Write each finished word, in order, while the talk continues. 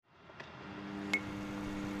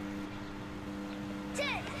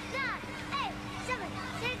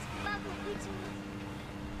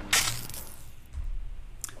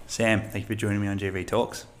Sam, thank you for joining me on GV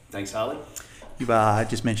Talks. Thanks, Harley. You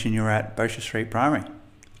just mentioned you were at Bossier Street Primary.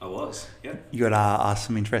 I was, yeah. You got asked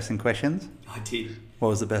some interesting questions. I did. What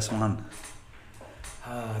was the best one?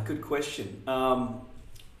 Good question.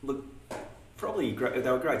 Look, probably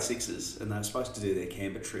they were grade sixes, and they were supposed to do their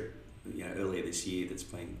Canberra trip, earlier this year. That's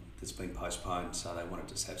been postponed. So they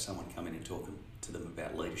wanted to have someone come in and talk to them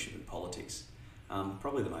about leadership and politics.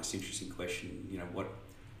 Probably the most interesting question.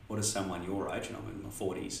 What is someone your age, and I'm in my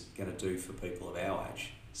 40s, going to do for people of our age?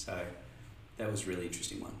 So that was a really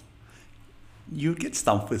interesting one. You get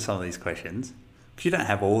stumped with some of these questions because you don't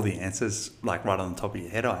have all the answers right on the top of your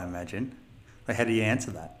head, I imagine. How do you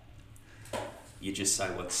answer that? You just say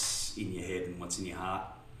what's in your head and what's in your heart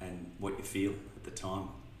and what you feel at the time,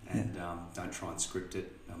 and don't try and script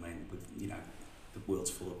it. I mean, the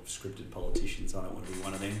world's full of scripted politicians. I don't want to be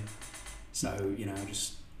one of them. So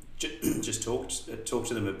just talk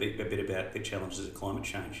to them a bit about the challenges of climate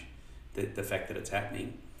change, the fact that it's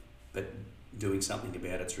happening, but doing something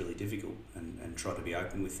about it's really difficult, and try to be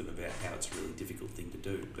open with them about how it's a really difficult thing to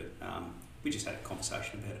do. But we just had a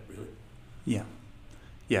conversation about it, really.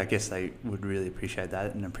 Yeah, I guess they would really appreciate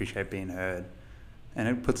that and appreciate being heard. And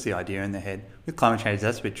it puts the idea in their head. With climate change,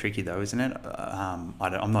 that's a bit tricky though, isn't it? I'm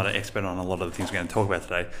not an expert on a lot of the things we're going to talk about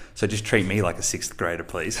today, so just treat me like a sixth grader,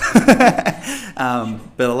 please.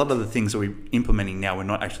 But a lot of the things that we're implementing now, we're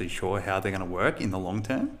not actually sure how they're going to work in the long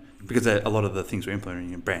term, because a lot of the things we're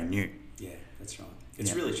implementing are brand new. Yeah, that's right.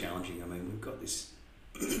 It's really challenging. I mean, we've got this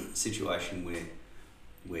situation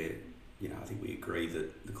where I think we agree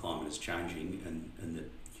that the climate is changing and that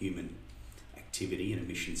human activity and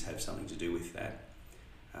emissions have something to do with that.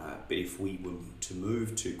 But if we were to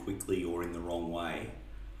move too quickly or in the wrong way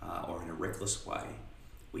or in a reckless way,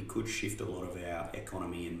 we could shift a lot of our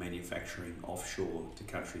economy and manufacturing offshore to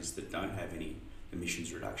countries that don't have any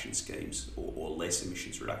emissions reduction schemes or less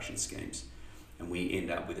emissions reduction schemes. And we end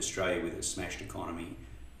up with Australia with a smashed economy,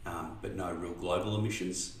 but no real global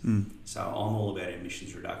emissions. So I'm all about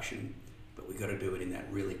emissions reduction, but we've got to do it in that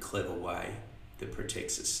really clever way that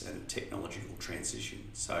protects us and technological transition.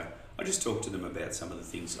 So I just talked to them about some of the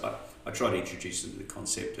things. I try to introduce them to the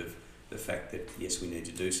concept of the fact that yes, we need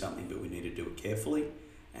to do something, but we need to do it carefully,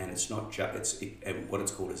 and it's not just and what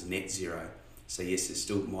it's called is net zero. So yes, there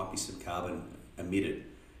still might be some carbon emitted,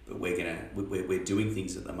 but we're doing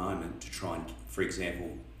things at the moment to try and, for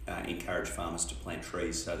example, encourage farmers to plant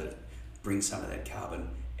trees so that it brings some of that carbon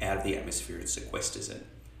out of the atmosphere and sequesters it.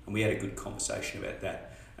 And we had a good conversation about that.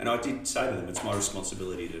 And I did say to them, it's my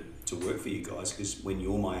responsibility to work for you guys, because when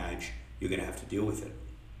you're my age, you're going to have to deal with it.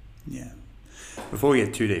 Yeah. Before we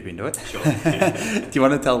get too deep into it, Sure. Do you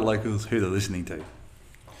want to tell the locals who they're listening to?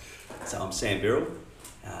 So I'm Sam Birrell,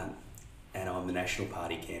 and I'm the National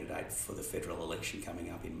Party candidate for the federal election coming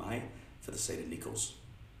up in May for the seat of Nichols.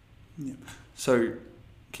 Yeah. So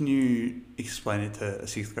can you explain it to a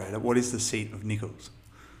sixth grader? What is the seat of Nichols?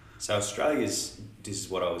 So this is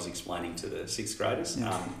what I was explaining to the sixth graders.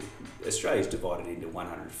 Yeah. Australia's divided into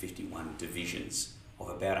 151 divisions of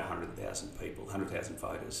about 100,000 people, 100,000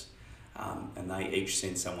 voters, and they each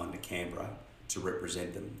send someone to Canberra to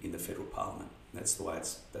represent them in the federal parliament. That's the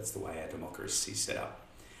way our democracy is set up.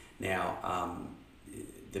 Now,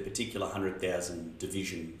 the particular 100,000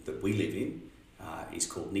 division that we live in is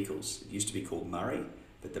called Nichols. It used to be called Murray,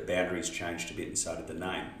 but the boundaries changed a bit, and so did the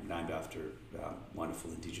name, named after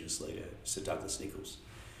wonderful Indigenous leader Sir Douglas Nichols.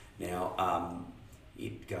 Now,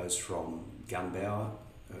 it goes from Gunbower,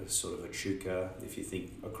 sort of Echuca, if you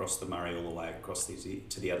think across the Murray all the way across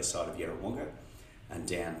to the other side of Yarrawonga, and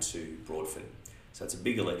down to Broadford. So it's a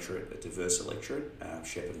big electorate, a diverse electorate.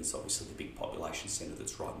 Shepparton's obviously the big population centre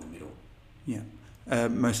that's right in the middle. Yeah.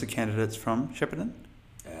 Most of the candidates from Shepparton?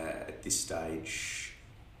 At this stage,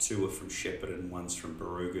 2 are from Shepparton, one's from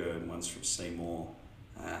Barooga and one's from Seymour,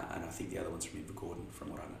 and I think the other one's from Invergordon,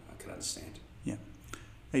 from what I can understand. Yeah.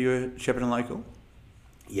 Are you a Shepparton local?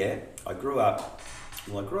 Yeah, I grew up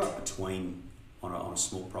between, on a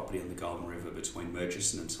small property on the Golden River between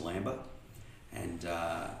Murchison and Toolamba, and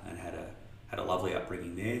had a lovely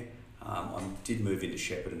upbringing there. I did move into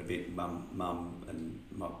Shepparton a bit. My mum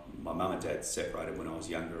and dad separated when I was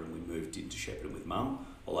younger, and we moved into Shepparton with mum,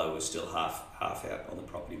 although we were still half out on the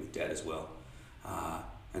property with dad as well.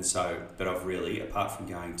 But I've really, apart from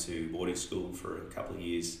going to boarding school for a couple of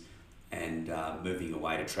years and moving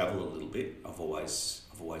away to travel a little bit, I've always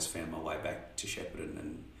found my way back to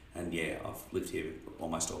Shepparton, and yeah, I've lived here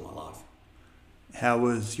almost all my life. How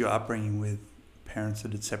was your upbringing with parents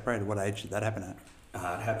that had separated? What age did that happen at?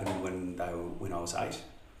 It happened when I was 8.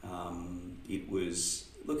 It was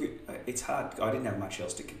Look, it's hard. I didn't have much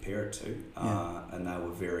else to compare it to, and they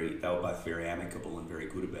were both very amicable and very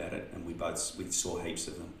good about it, and we saw heaps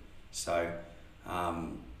of them. So,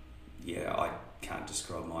 I can't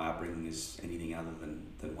describe my upbringing as anything other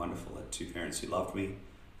than wonderful. I had two parents who loved me.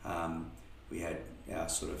 We had our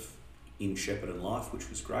sort of in Shepparton life, which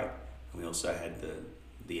was great, and we also had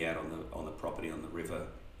the out on the property on the river,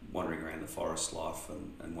 wandering around the forest life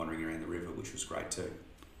and wandering around the river, which was great too.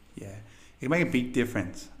 Yeah, it can make a big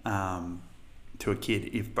difference to a kid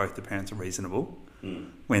if both the parents are reasonable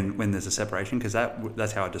when there's a separation, because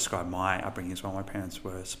that's how I describe my upbringing as well. My parents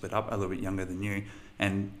were split up, a little bit younger than you,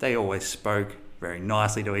 and they always spoke very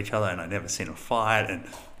nicely to each other, and I'd never seen a fight, and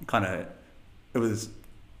kind of it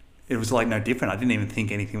was like no different. I didn't even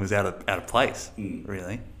think anything was out of place,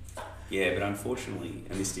 really. Yeah, but unfortunately,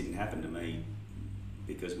 and this didn't happen to me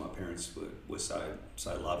because my parents were so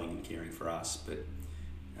loving and caring for us, but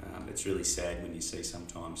it's really sad when you see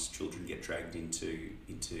sometimes children get dragged into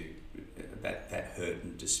that hurt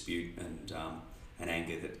and dispute and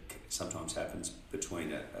anger that sometimes happens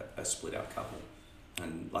between a split up couple,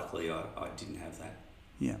 and luckily I didn't have that.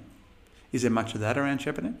 Yeah. Is there much of that around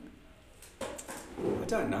Shepparton? I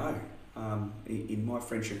don't know. In my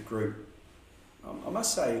friendship group, I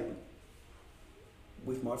must say,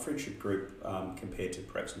 with my friendship group, compared to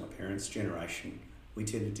perhaps my parents' generation, we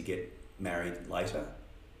tended to get married later.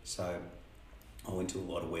 So I went to a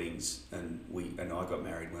lot of weddings, and I got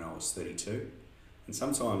married when I was 32. And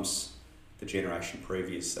sometimes the generation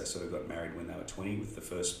previous, they sort of got married when they were 20 with the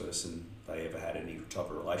first person they ever had any type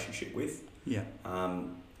of relationship with. Yeah.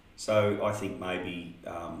 So I think maybe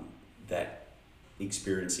that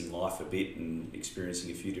experiencing life a bit and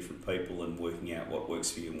experiencing a few different people and working out what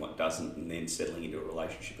works for you and what doesn't, and then settling into a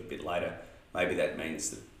relationship a bit later, maybe that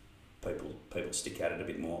means that people stick at it a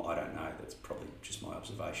bit more. I don't know. That's probably just my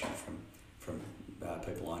observation from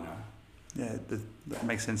people I know. Yeah, that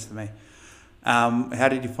makes sense to me. How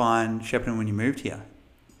did you find Shepparton when you moved here?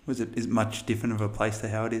 Is it much different of a place to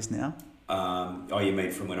how it is now? You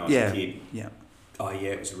mean from when I was a kid? Yeah. Oh yeah,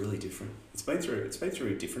 it was really different. It's been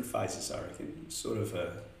through different phases, I reckon.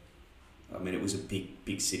 It was a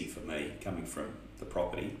big city for me, coming from the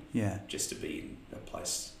property. Yeah. Just to be in a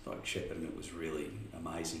place like Shepparton, it was really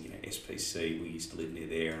amazing. SPC, we used to live near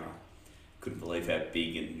there, and I couldn't believe how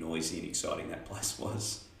big and noisy and exciting that place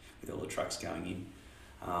was, with all the trucks going in.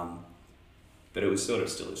 But it was sort of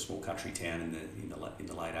still a small country town in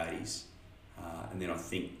the late 80s, and then I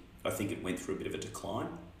think it went through a bit of a decline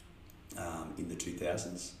in the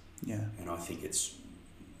 2000s. Yeah. And I think it's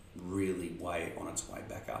really on its way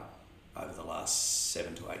back up over the last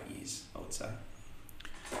 7 to 8 years, I would say.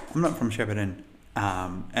 I'm not from Shepparton,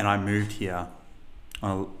 and I moved here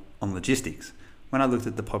on logistics. When I looked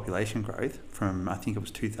at the population growth from, I think it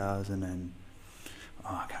was 2000 and,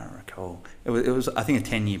 I can't recall. It was I think a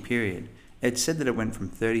 10-year period. It said that it went from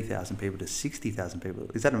 30,000 people to 60,000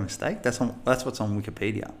 people. Is that a mistake? That's what's on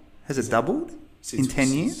Wikipedia. Has it doubled in 10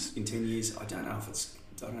 years? In 10 years, I don't know if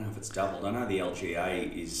it's doubled. I know the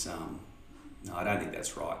LGA is. No, I don't think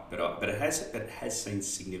that's right. But it has seen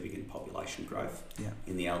significant population growth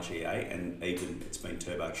in the LGA, and even it's been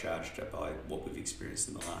turbocharged by what we've experienced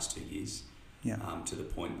in the last 2 years. Yeah. To the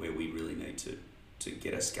point where we really need to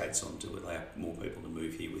get our skates on to allow more people to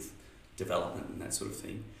move here with development and that sort of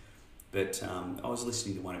thing. But I was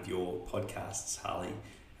listening to one of your podcasts, Harley,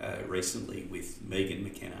 recently with Megan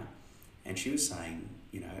McKenna, and she was saying,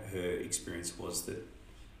 her experience was that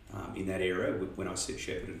in that era, when I said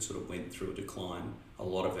Shepparton sort of went through a decline, a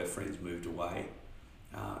lot of her friends moved away,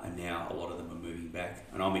 and now a lot of them are moving back.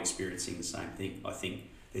 And I'm experiencing the same thing. I think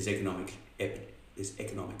there's economic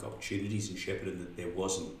opportunities in Shepparton that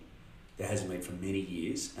there hasn't been for many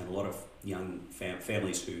years, and a lot of young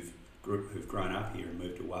families who've grown up here and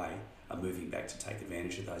moved away are moving back to take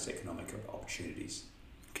advantage of those economic opportunities.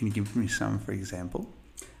 Can you give me some, for example?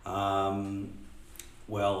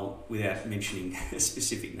 Well, without mentioning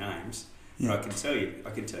specific names, but I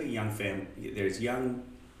can tell you there's young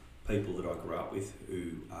people that I grew up with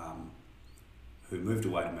who moved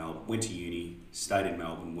away to Melbourne, went to uni, stayed in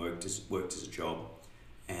Melbourne, worked as a job,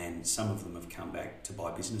 and some of them have come back to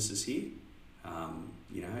buy businesses here, and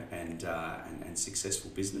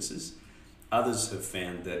successful businesses. Others have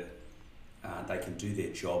found that they can do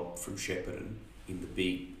their job from Shepparton in the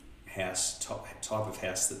big house type of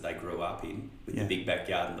house that they grew up in, with the big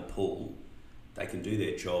backyard and the pool. They can do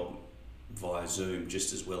their job via Zoom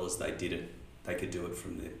just as well as they could do it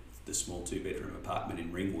from the small 2-bedroom apartment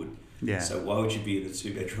in Ringwood. Yeah. So why would you be in the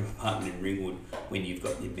 2-bedroom apartment in Ringwood when you've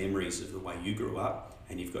got your memories of the way you grew up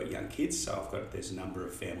and you've got young kids? So there's a number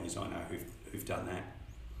of families I know who've done that.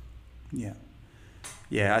 Yeah.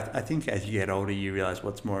 Yeah, I think as you get older, you realise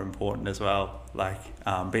what's more important as well. Like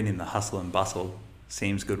being in the hustle and bustle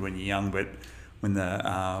seems good when you're young, but when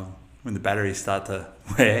the batteries start to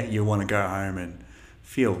wear, you want to go home and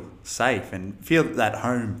feel safe and feel that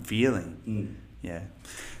home feeling. Yeah.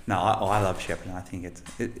 No, I love Shepparton. I think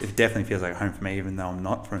it definitely feels like home for me, even though I'm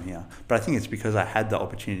not from here. But I think it's because I had the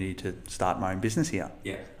opportunity to start my own business here.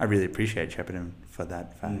 Yeah. I really appreciate Shepparton for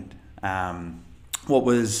that fact. What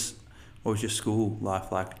was your school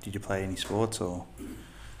life like? Did you play any sports, or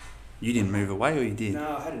you didn't move away, or you did?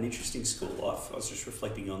 No, I had an interesting school life. I was just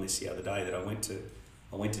reflecting on this the other day that I went to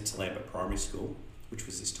Talamba Primary School, which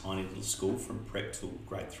was this tiny little school from prep till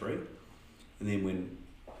grade 3, and then when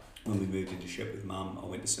we moved into Shep with Mum, I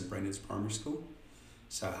went to St Brendan's Primary School.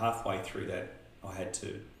 So halfway through that,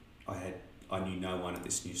 I knew no one at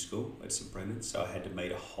this new school at St Brendan's, so I had to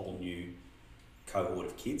meet a whole new cohort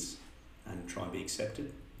of kids and try and be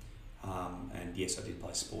accepted. And yes, I did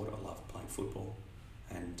play sport. I loved playing football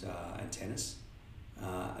and tennis.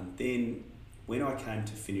 And then when I came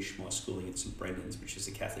to finish my schooling at St Brendan's, which is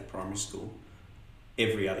a Catholic primary school,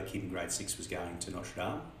 every other kid in grade 6 was going to Notre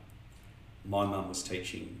Dame. My mum was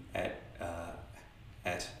teaching at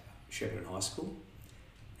Shepparton High School,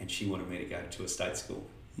 and she wanted me to go to a state school.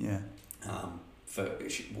 Yeah.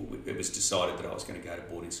 It was decided that I was going to go to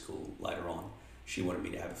boarding school later on. She wanted me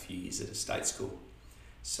to have a few years at a state school.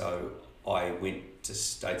 So I went to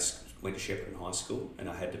Shepparton High School, and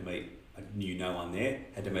I knew no one there,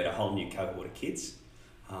 had to meet a whole new cohort of kids.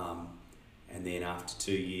 And then after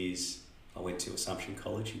 2 years, I went to Assumption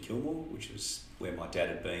College in Kilmore, which was where my dad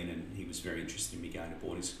had been, and he was very interested in me going to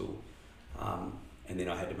boarding school. And then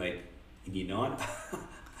I had to meet in Year 9,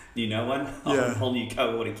 knew no one, a whole new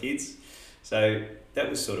cohort of kids. So that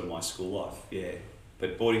was sort of my school life, yeah.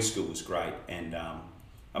 But boarding school was great, and I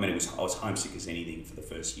was homesick as anything for the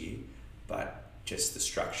first year, but just the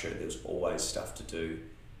structure, there was always stuff to do,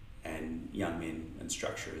 and young men and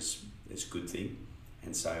structure is a good thing.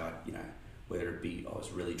 And so whether it be, I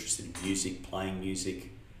was really interested in music,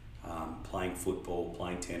 playing football,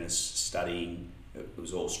 playing tennis, studying. It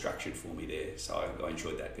was all structured for me there, so I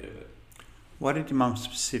enjoyed that bit of it. Why did your mum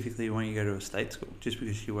specifically want you to go to a state school? Just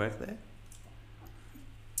because she worked there?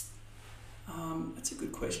 That's a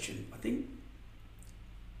good question. I think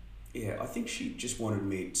she just wanted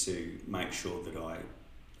me to make sure that I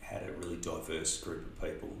had a really diverse group of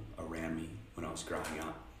people around me when I was growing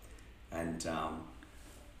up, and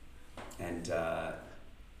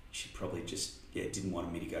she probably just didn't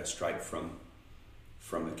want me to go straight from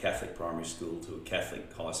a Catholic primary school to a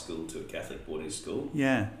Catholic high school to a Catholic boarding school.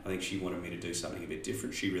 Yeah. I think she wanted me to do something a bit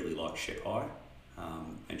different. She really liked Shep High,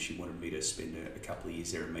 and she wanted me to spend a couple of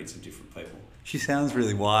years there and meet some different people. She sounds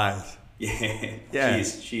really wise. Yeah.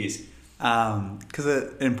 She is. Because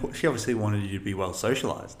she obviously wanted you to be well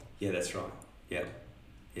socialised. Yeah, that's right. Yeah.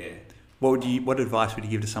 What advice would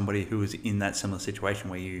you give to somebody who was in that similar situation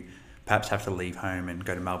where you perhaps have to leave home and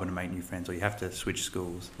go to Melbourne to make new friends, or you have to switch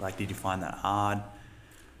schools? Like, did you find that hard?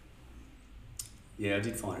 Yeah, I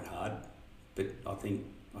did find it hard, but I think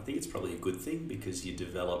it's probably a good thing, because you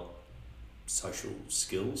develop social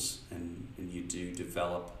skills and you do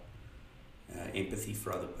develop empathy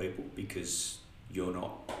for other people, because you're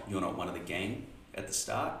not one of the gang at the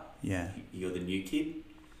start. Yeah. You're the new kid,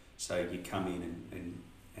 so you come in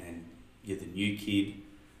and you're the new kid.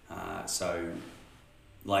 So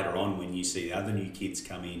later on, when you see the other new kids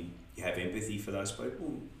come in, you have empathy for those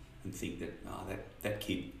people and think that that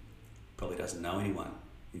kid probably doesn't know anyone.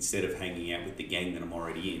 Instead of hanging out with the gang that I'm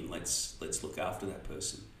already in, let's look after that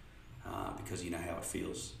person, because you know how it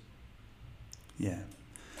feels. Yeah,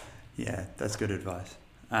 that's good advice.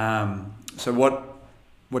 So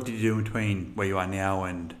what did you do between where you are now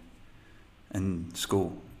and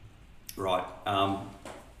school? Right. I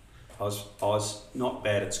was not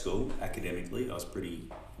bad at school academically. I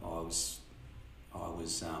was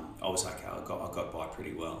okay. I got by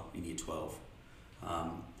pretty well in Year 12.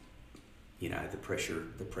 The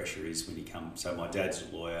pressure is when you come. So my dad's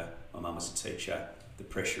a lawyer, my mum was a teacher. The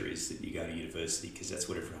pressure is that you go to university, because that's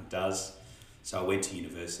what everyone does. So I went to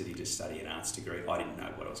university to study an arts degree. I didn't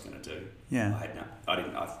know what I was going to do. Yeah. I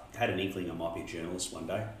had an inkling I might be a journalist one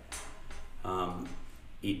day.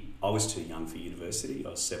 I was too young for university. I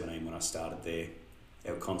was 17 when I started there.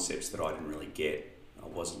 There were concepts that I didn't really get. I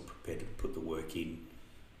wasn't prepared to put the work in.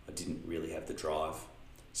 I didn't really have the drive.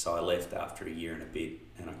 So I left after a year and a bit,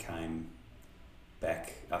 and I came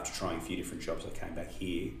back after trying a few different jobs. I came back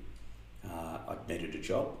here. I needed a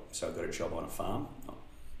job, so I got a job on a farm,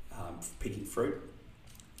 picking fruit,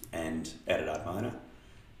 and out at Ardmona.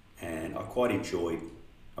 And I quite enjoyed.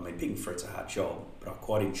 Picking fruit's a hard job, but I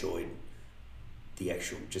quite enjoyed the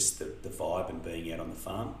actual, just the vibe and being out on the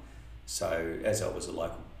farm. So as I was a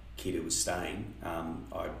local kid who was staying,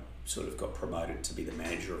 I sort of got promoted to be the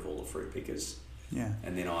manager of all the fruit pickers. Yeah.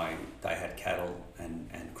 And then they had cattle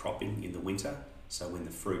and cropping in the winter. So when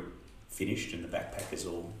the fruit finished and the backpackers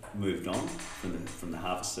all moved on from the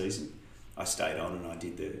harvest season, I stayed on and I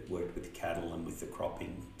worked with the cattle and with the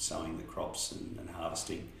cropping, sowing the crops and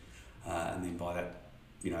harvesting. And then by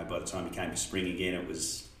the time it came to spring again, it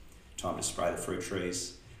was time to spray the fruit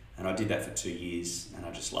trees. And I did that for 2 years and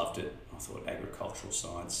I just loved it. I thought agricultural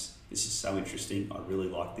science, this is so interesting. I really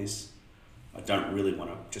like this. I don't really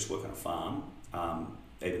want to just work on a farm.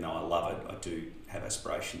 Even though I love it, I do have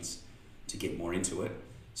aspirations to get more into it.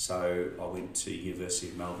 So I went to University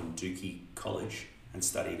of Melbourne Dookie College and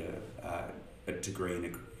studied a degree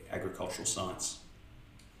in agricultural science.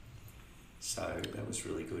 So that was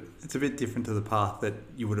really good. It's a bit different to the path that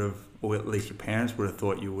you would have, or at least your parents would have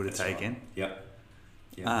thought you would have taken. Right.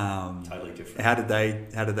 Yep. Totally different. How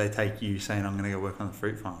did they take you saying, I'm going to go work on the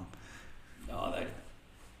fruit farm? Oh,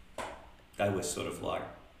 they were sort of like,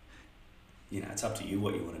 it's up to you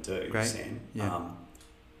what you want to do, Great. Sam. Yeah.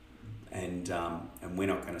 And we're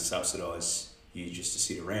not going to subsidise you just to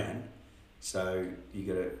sit around. So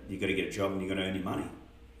you got to get a job and you got to earn your money.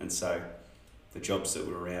 And so the jobs that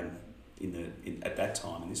were around at that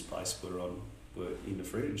time in this place were in the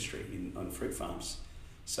fruit industry, on fruit farms.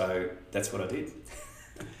 So that's what I did.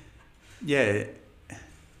 Yeah,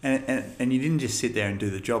 and you didn't just sit there and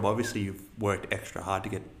do the job. Obviously, you've worked extra hard to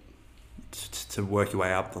get to work your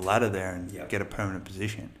way up the ladder there and get a permanent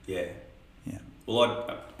position. Yeah. Yeah.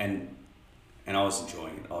 Well, and I was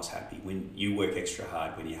enjoying it. I was happy. When you work extra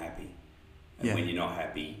hard, when you're happy, and when you're not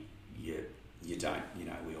happy, you don't.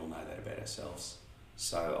 We all know that about ourselves.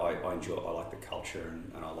 So I like the culture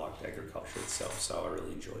and I liked agriculture itself. So I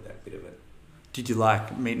really enjoyed that bit of it. Did you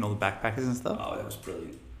like meeting all the backpackers and stuff? Oh, that was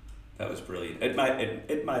brilliant. It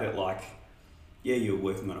made it like, you were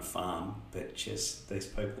working on a farm, but just these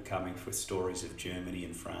people coming with stories of Germany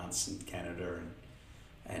and France and Canada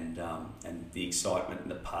and the excitement and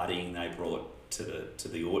the partying they brought to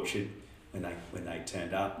the orchard when they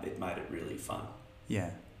turned up. It made it really fun. Yeah.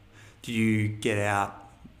 Did you get out?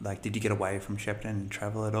 Like, did you get away from Shepparton and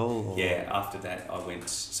travel at all? Or? Yeah. After that,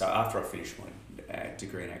 after I finished my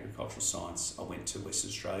degree in agricultural science, I went to Western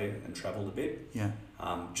Australia and travelled a bit. Yeah.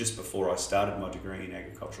 Just before I started my degree in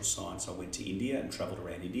agricultural science, I went to India and travelled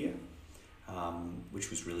around India, which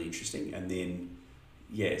was really interesting. And then,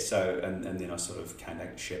 and then I sort of came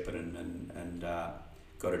back to Shepparton and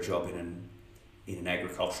got a job in an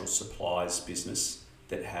agricultural supplies business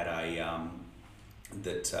that had a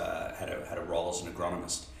role as an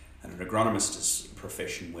agronomist. And an agronomist is a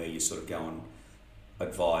profession where you sort of go and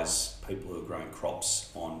advise people who are growing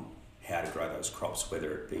crops on how to grow those crops,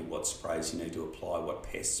 whether it be what sprays you need to apply, what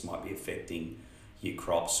pests might be affecting your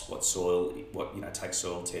crops, take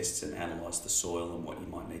soil tests and analyse the soil and what you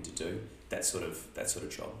might need to do. That sort of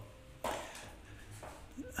job.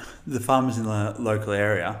 The farmers in the local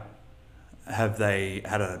area, have they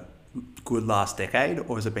had a good last decade,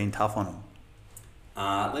 or has it been tough on them?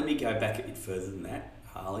 Let me go back a bit further than that,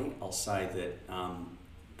 Harley. I'll say that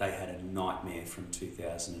they had a nightmare from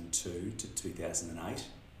 2002 to 2008. It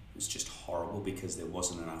was just horrible because there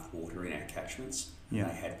wasn't enough water in our catchments. Yeah.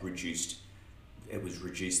 They had reduced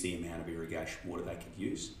the amount of irrigation water they could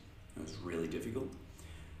use. It was really difficult.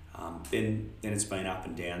 Then it's been up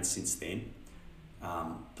and down since then.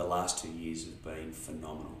 The last 2 years have been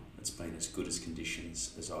phenomenal. It's been as good as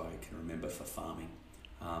conditions as I can remember for farming.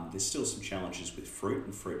 There's still some challenges with fruit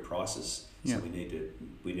and fruit prices, so we need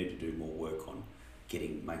to do more work on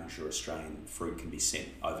making sure Australian fruit can be sent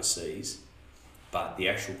overseas. But the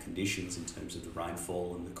actual conditions in terms of the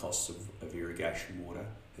rainfall and the costs of irrigation water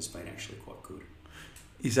has been actually quite good.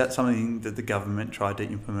 Is that something that the government tried to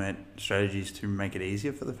implement strategies to make it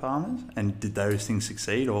easier for the farmers? And did those things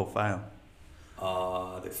succeed or fail?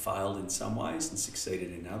 They've failed in some ways and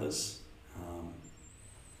succeeded in others.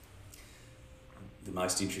 The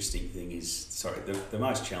most interesting thing the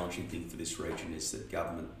most challenging thing for this region is that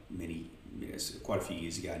government quite a few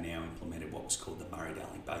years ago now implemented what was called the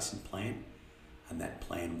Murray-Darling Basin Plan, and that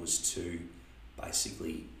plan was to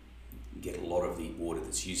basically get a lot of the water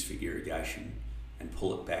that's used for irrigation and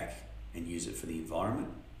pull it back and use it for the environment.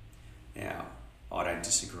 Now, I don't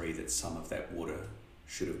disagree that some of that water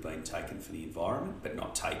should have been taken for the environment, but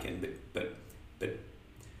not taken, but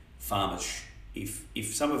farmers,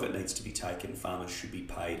 if some of it needs to be taken, farmers should be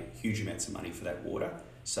paid huge amounts of money for that water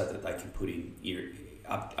so that they can put in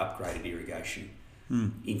upgraded irrigation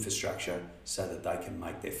infrastructure so that they can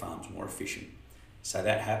make their farms more efficient. So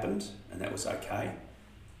that happened and that was okay.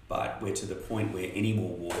 but we're to the point where any more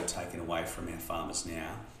water taken away from our farmers now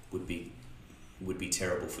would be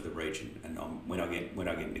terrible for the region. And when I get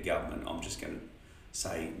into government, I'm just going to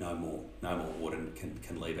say no more water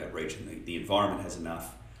can leave our region. The environment has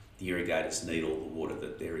enough. The irrigators need all the water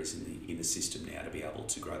that there is in the system now to be able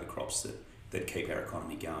to grow the crops that keep our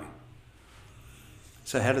economy going.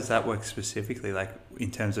 So how does that work specifically? Like in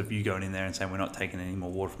terms of you going in there and saying we're not taking any more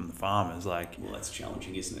water from the farmers, like well, that's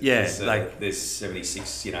challenging, isn't it? Yeah, there's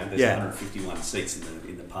 76. There's 151 seats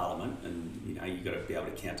in the parliament, and you've got to be able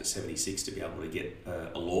to count to 76 to be able to get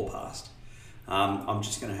a law passed. I'm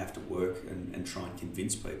just going to have to work and try and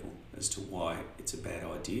convince people as to why it's a bad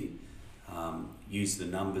idea. Use the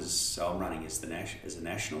numbers. So I'm running as a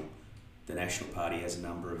national. The National Party has a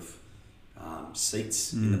number of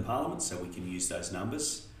seats in the parliament, so we can use those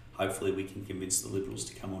numbers. Hopefully we can convince the Liberals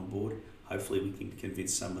to come on board. Hopefully we can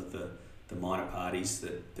convince some of the minor parties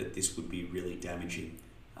that this would be really damaging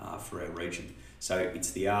for our region. So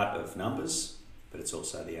it's the art of numbers, but it's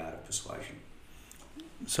also the art of persuasion.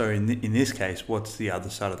 So in this case, what's the other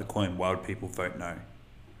side of the coin? Why would people vote no?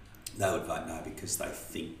 They would vote no because they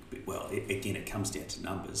think, well, it comes down to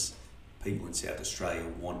numbers. People in South Australia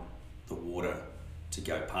want the water to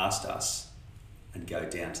go past us and go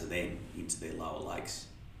down to them into their lower lakes.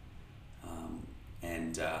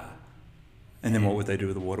 And then what would they do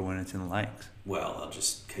with the water when it's in the lakes? Well, they'll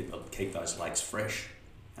just keep those lakes fresh.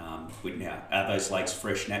 Now, are those lakes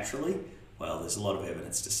fresh naturally? Well, there's a lot of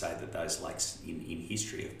evidence to say that those lakes in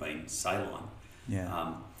history have been saline.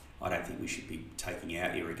 Yeah. I don't think we should be taking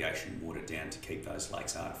our irrigation water down to keep those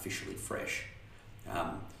lakes artificially fresh.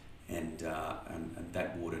 And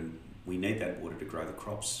that water, we need that water to grow the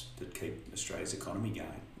crops that keep Australia's economy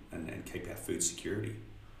going and keep our food security.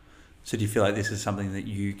 So do you feel like this is something that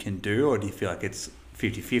you can do, or do you feel like it's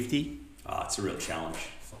 50-50? It's a real challenge,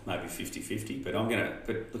 maybe 50-50, but I'm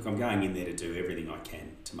going in there to do everything I can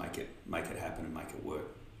to make it happen and make it work.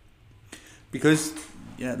 Because,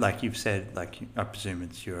 like you've said, like I presume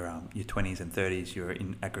it's your 20s and 30s, you're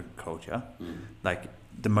in agriculture. Like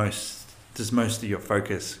does most of your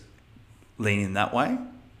focus lean in that way?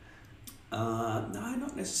 No,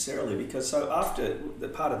 not necessarily, because so after the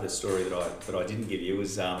part of the story that I didn't give you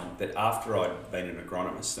was that after I'd been an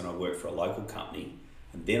agronomist and I worked for a local company,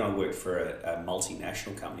 and then I worked for a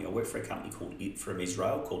multinational company. I worked for a company from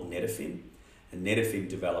Israel called Netafim, and Netafim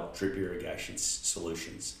developed drip irrigation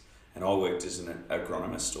solutions. And I worked as an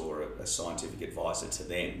agronomist or a scientific advisor to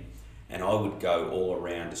them, and I would go all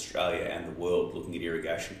around Australia and the world looking at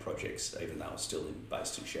irrigation projects, even though I was still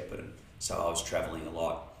based in Shepparton. So I was travelling a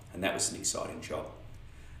lot. And that was an exciting job.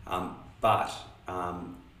 But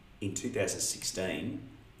in 2016,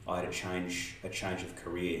 I had a change of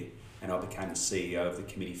career, and I became the CEO of the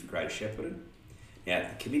Committee for Greater Shepparton. Now,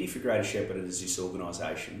 the Committee for Greater Shepparton is this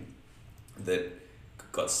organisation that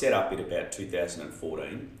got set up in about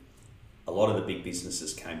 2014. A lot of the big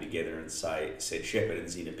businesses came together and said,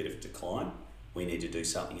 Shepparton's in a bit of decline. We need to do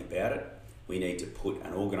something about it. We need to put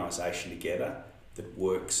an organisation together that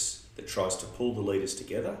works, that tries to pull the leaders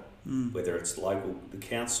together, whether it's the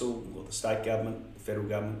council or the state government, the federal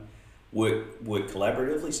government, work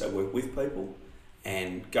collaboratively, so work with people,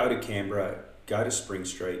 and go to Canberra, go to Spring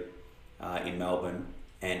Street in Melbourne,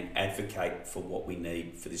 and advocate for what we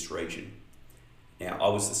need for this region. Now, I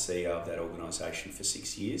was the CEO of that organisation for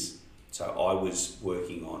 6 years, so I was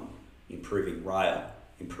working on improving rail,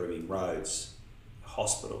 improving roads,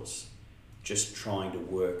 hospitals, just trying to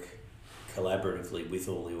work collaboratively with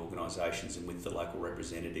all the organisations and with the local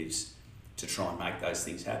representatives to try and make those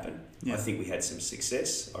things happen. Yeah. I think we had some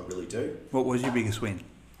success, I really do. What was your biggest win?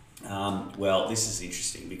 Well, this is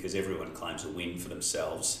interesting because everyone claims a win for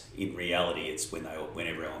themselves. In reality, it's when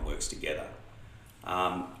everyone works together.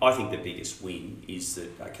 I think the biggest win is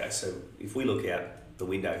that, so if we look out the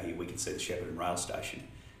window here, we can see the Shepparton rail station.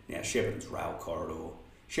 Now, Shepparton's rail corridor,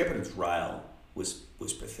 Shepparton's rail was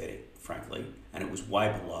pathetic, frankly, and it was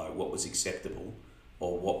way below what was acceptable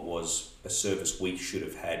or what was a service we should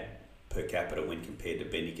have had per capita when compared to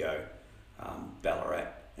Bendigo, Ballarat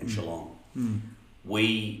and Geelong.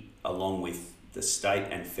 We, along with the state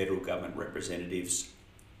and federal government representatives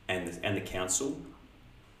and the council,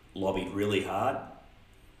 lobbied really hard,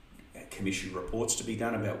 commissioned reports to be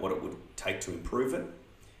done about what it would take to improve it,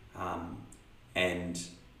 and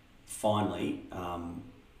finally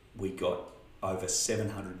we got over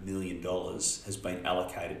 $700 million has been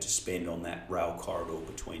allocated to spend on that rail corridor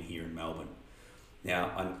between here and Melbourne.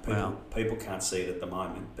 Now, people can't see it at the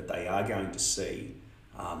moment, but they are going to see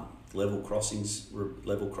level crossing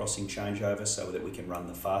changeover so that we can run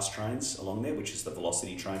the fast trains along there, which is the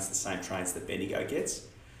velocity trains, the same trains that Bendigo gets.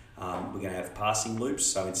 We're going to have passing loops.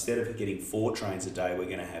 So instead of getting 4 trains a day, we're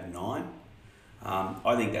going to have 9.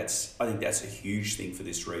 I think that's a huge thing for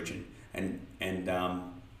this region, and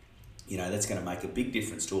that's going to make a big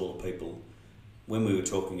difference to all the people. When we were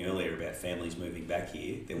talking earlier about families moving back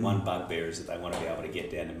here, their one bugbear is that they want to be able to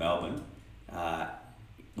get down to Melbourne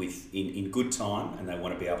in good time, and they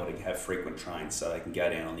want to be able to have frequent trains so they can go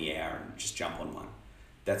down on the hour and just jump on one.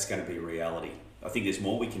 That's going to be a reality. I think there's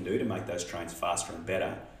more we can do to make those trains faster and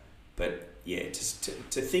better, but yeah,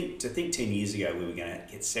 to think 10 years ago we were going to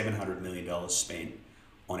get $700 million spent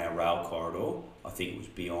on our rail corridor, I think it was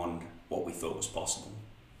beyond what we thought was possible.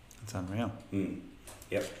 It's unreal.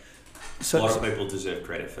 Yep. So, a lot of people deserve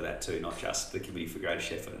credit for that too, not just the Committee for Greater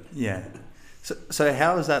Shepparton. Yeah. So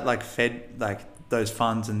how is that fed, those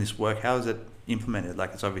funds and this work, how is it implemented?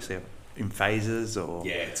 It's obviously in phases or...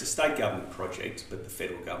 Yeah, it's a state government project, but the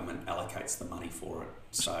federal government allocates the money for it.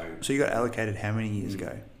 So you got allocated how many years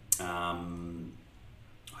ago?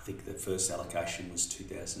 I think the first allocation was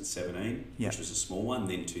 2017, which was a small one,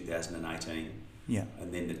 then 2018. Yeah.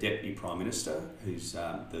 And then the Deputy Prime Minister, who's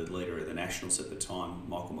the leader of the Nationals at the time,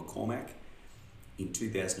 Michael McCormack, in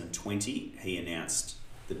 2020, he announced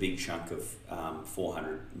the big chunk of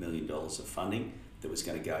 $400 million of funding that was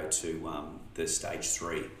going to go to the Stage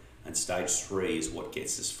 3. And Stage 3 is what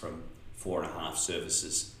gets us from 4.5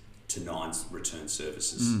 services to 9 return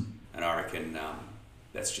services. And I reckon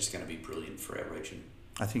that's just going to be brilliant for our region.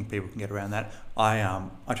 I think people can get around that. I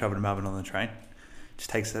travel to Melbourne on the train. It just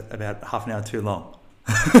takes about half an hour too long.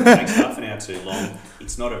 It takes half an hour too long.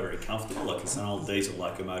 It's not a very comfortable. It's an old diesel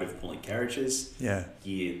locomotive pulling carriages. Yeah.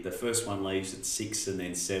 The first one leaves at 6 and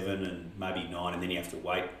then 7 and maybe 9, and then you have to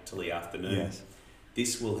wait till the afternoon. Yes.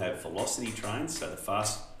 This will have velocity trains, so the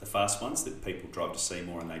fast ones that people drive to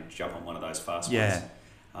Seymour and they jump on one of those fast ones.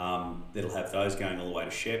 That'll have those going all the way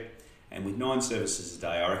to Shep. And with 9 services a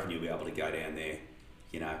day, I reckon you'll be able to go down there,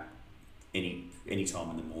 any time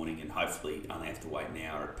in the morning, and hopefully only have to wait an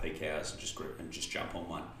hour at peak hours and just jump on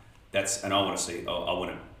one. That's great,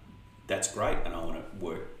 and I want to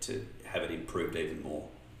work to have it improved even more.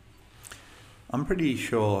 I'm pretty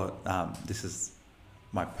sure this is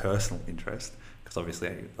my personal interest, because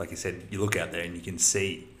obviously, like you said, you look out there and you can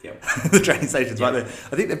see the train stations right there.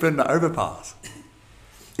 I think they've put an overpass.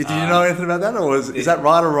 Did you know anything about that, or is that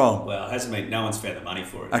right or wrong? Well, it hasn't been. No one's found the money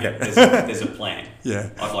for it. Okay. There's a plan. Yeah.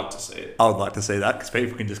 I'd like to see it. I would like to see that, because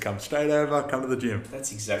people can just come straight over, come to the gym.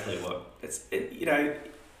 That's exactly what it's.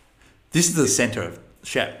 This is the centre of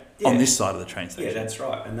Shep on this side of the train station. Yeah, that's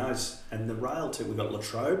right. And the rail too. We've got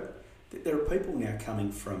Latrobe. There are people now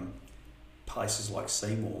coming from places like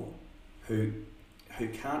Seymour who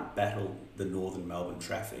can't battle the northern Melbourne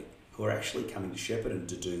traffic, who are actually coming to Shepparton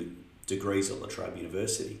to do degrees at La Trobe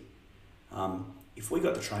University. If we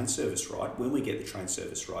got the train service right, when we get the train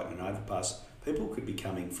service right and an overpass, people could be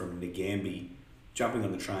coming from Ngambie, jumping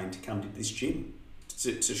on the train to come to this gym,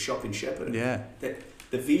 to shop in Shepparton. Yeah.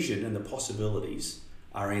 The vision and the possibilities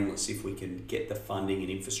are endless if we can get the funding and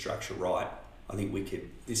infrastructure right. I think we could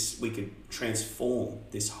transform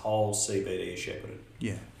this whole CBD of Shepparton.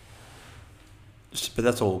 Yeah. But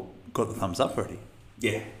that's all got the thumbs up already.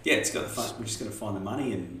 Yeah, it's got the fun. We're just going to find the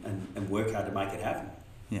money and work hard to make it happen.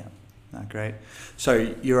 Yeah, no, great. So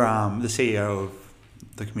you're the CEO of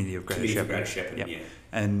the Committee of Greater Shepparton. Yep. Yeah.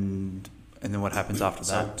 And then what happens after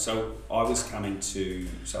that? So I was coming to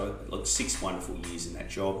 6 wonderful years in that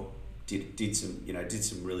job. Did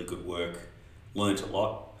some really good work. Learnt a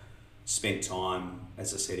lot. Spent time,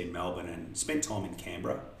 as I said, in Melbourne and spent time in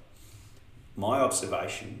Canberra. My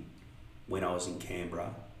observation when I was in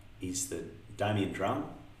Canberra is that Damien Drum,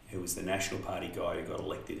 who was the National Party guy who got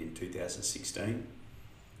elected in 2016,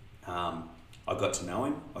 I got to know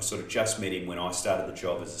him. I sort of just met him when I started the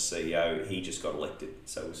job as a CEO. He just got elected,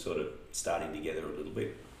 so we're sort of starting together a little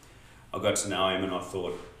bit. I got to know him and I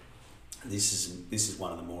thought, this is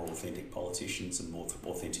one of the more authentic politicians and more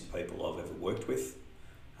authentic people I've ever worked with.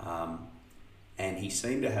 And he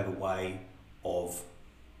seemed to have a way of,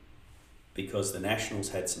 because the Nationals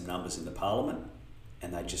had some numbers in the Parliament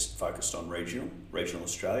and they just focused on regional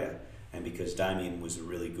Australia, and because Damien was a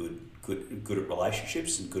really good at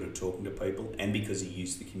relationships and good at talking to people, and because he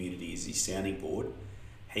used the community as his sounding board,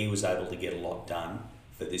 he was able to get a lot done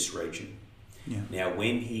for this region. Yeah. Now,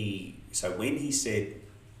 when he said,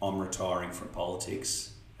 I'm retiring from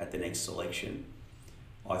politics at the next election,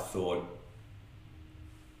 I thought,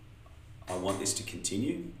 I want this to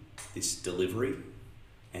continue, this delivery,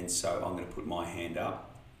 and so I'm going to put my hand up.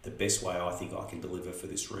 The best way I think I can deliver for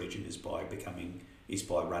this region is by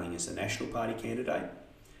running as a National Party candidate,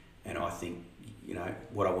 and I think you know,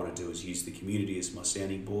 what I want to do is use the community as my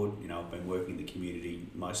sounding board. You know, I've been working in the community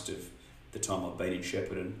most of the time I've been in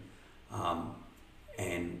Shepparton,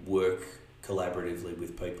 and work collaboratively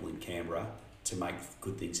with people in Canberra to make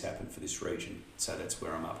good things happen for this region. So that's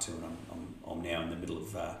where I'm up to, and I'm now in the middle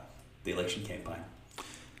of the election campaign.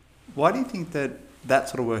 Why do you think that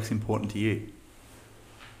sort of work's important to you?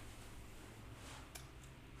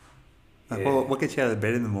 Like, Yeah. what gets you out of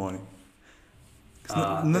bed in the morning?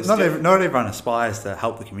 'Cause There's not everyone aspires to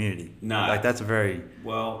help the community. No. Like, that's a very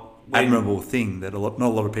Well, admirable thing that not a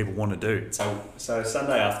lot of people want to do. So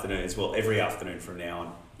Sunday afternoons, well, every afternoon from now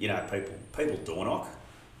on, you know, people door knock.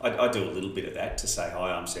 I do a little bit of that to say,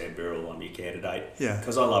 hi, I'm Sam Birrell, I'm your candidate. Yeah.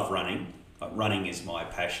 Because I love running. Running is my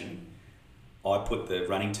passion. I put the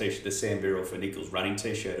running t-shirt, the Sam Birrell for Nichols running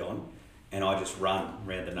t-shirt on, and I just run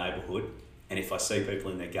around the neighbourhood. And if I see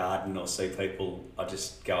people in their garden or see people, I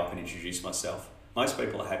just go up and introduce myself. Most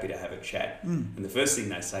people are happy to have a chat. And the first thing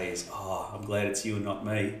they say is, oh, I'm glad it's you and not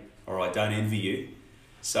me, or I don't envy you.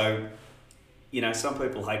 So, you know, some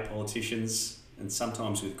people hate politicians, and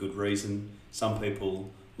sometimes with good reason. Some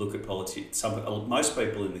people look at politics. Most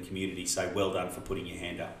people in the community say, well done for putting your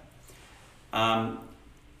hand up.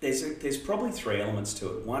 There's probably three elements to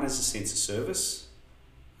it. One is a sense of service.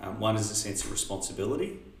 One is a sense of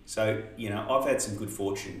responsibility. So, you know, I've had some good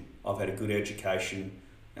fortune. I've had a good education.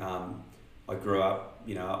 I grew up,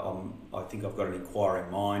 you know, I think I've got an inquiring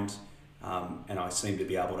mind, and I seem to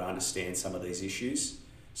be able to understand some of these issues.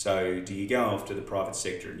 So do you go off to the private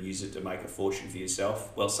sector and use it to make a fortune for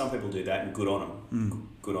yourself? Well, some people do that, and good on them.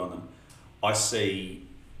 Good on them. I see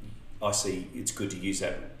it's good to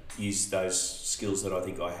use those skills that I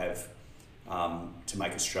think I have to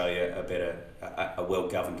make Australia a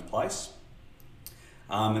well-governed place.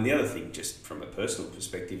 And the other thing, just from a personal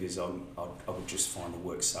perspective, is I would just find the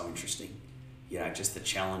work so interesting. You know, just the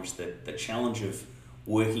challenge of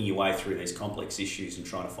working your way through these complex issues and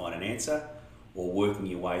trying to find an answer, or working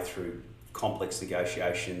your way through complex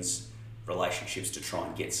negotiations, relationships to try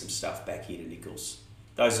and get some stuff back here to Nichols.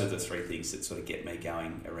 Those are the three things that sort of get me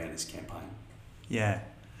going around this campaign. Yeah.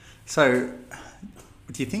 So,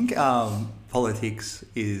 do you think politics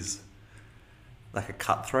is like a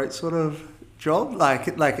cutthroat sort of job? Like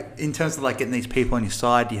in terms of like getting these people on your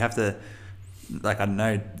side, do you have to, like, I don't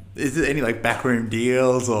know, is there any like backroom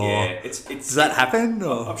deals or does that happen?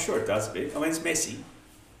 Or? I'm sure it does a bit. I mean, it's messy.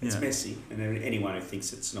 It's Yeah. messy, and anyone who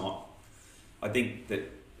thinks it's not, I think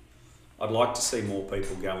that I'd like to see more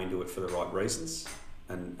people go into it for the right reasons,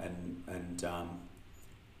 and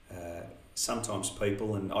sometimes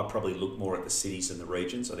people, and I probably look more at the cities and the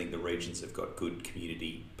regions. I think the regions have got good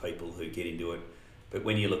community people who get into it, but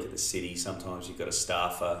when you look at the city, sometimes you've got a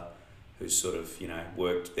staffer who's sort of, you know,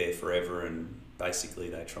 worked there forever, and basically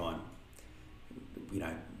they try and, you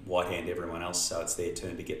know, white hand everyone else, so it's their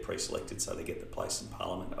turn to get pre-selected, so they get the place in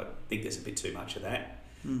Parliament. I think there's a bit too much of that.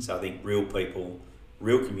 So I think real people,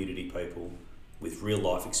 real community people with real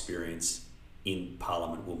life experience in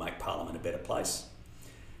Parliament will make Parliament a better place.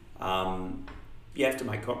 You have to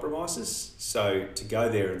make compromises. So to go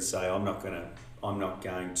there and say, I'm not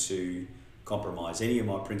going to compromise any of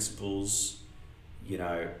my principles, you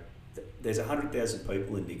know, there's 100,000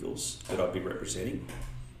 people in Nichols that I'd be representing,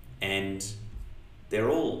 and they're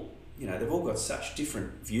all, you know, they've all got such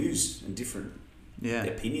different views and different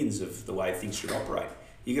opinions of the way things should operate.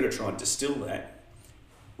 You've got to try and distill that,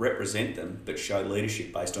 represent them, but show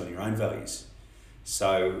leadership based on your own values.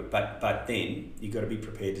 So, but then you've got to be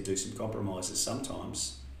prepared to do some compromises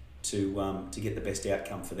sometimes to get the best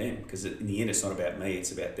outcome for them, because in the end it's not about me,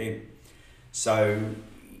 it's about them. So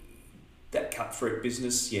that cutthroat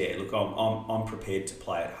business, yeah, look, I'm prepared to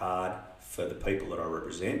play it hard for the people that I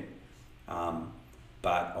represent.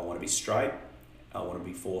 But I want to be straight, I want to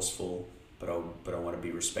be forceful, but I want to be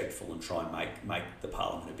respectful and try and make the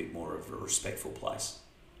Parliament a bit more of a respectful place.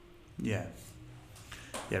 Yeah.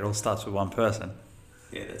 Yeah, it all starts with one person.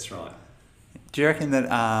 Yeah, that's right. Do you reckon that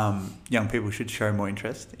young people should show more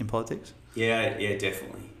interest in politics? Yeah,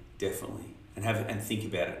 definitely, and think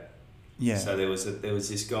about it. Yeah. So there was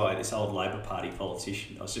this guy, this old Labor Party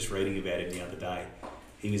politician. I was just reading about him the other day.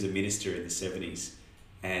 He was a minister in the 70s,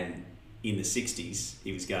 and in the 60s,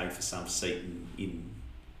 he was going for some seat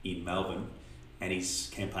in Melbourne, and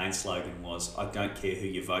his campaign slogan was, I don't care who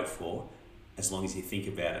you vote for, as long as you think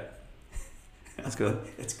about it. That's good.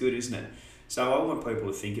 It's good, isn't it? So I want people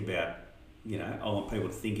to think about,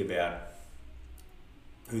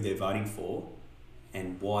 who they're voting for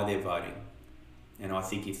and why they're voting. And I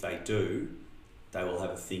think if they do, they will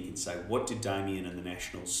have a think and say, what did Damien and the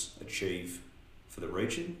Nationals achieve for the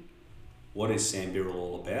region? What is Sam Birrell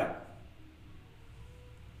all about?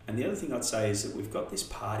 And the other thing I'd say is that we've got this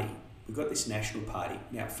party, we've got this national party.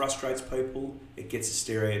 Now it frustrates people. It gets a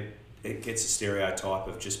stereotype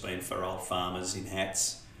of just being for old farmers in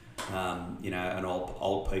hats, and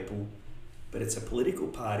old people. But it's a political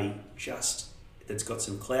party that's got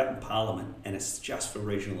some clout in Parliament, and it's just for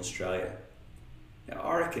regional Australia. Now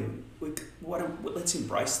I reckon let's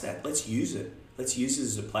embrace that. Let's use it. Let's use it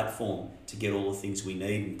as a platform to get all the things we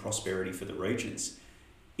need in prosperity for the regions.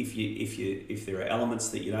 If there are elements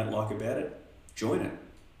that you don't like about it, join it.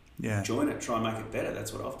 Yeah. Join it. Try and make it better.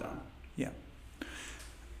 That's what I've done. Yeah.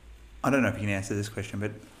 I don't know if you can answer this question,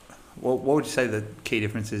 but what would you say the key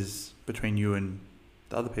difference is between you and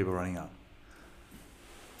the other people running up?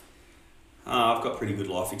 I've got pretty good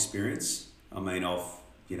life experience. I mean,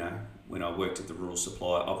 when I worked at the Rural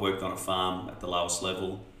Supply, I've worked on a farm at the lowest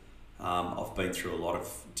level. I've been through a lot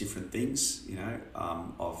of different things.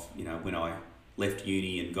 When I left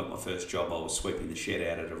uni and got my first job, I was sweeping the shed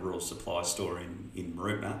out at a rural supply store in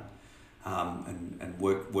Mooroopna, and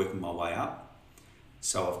working my way up.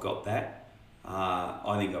 So I've got that.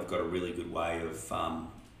 I think I've got a really good way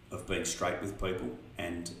of being straight with people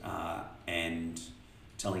and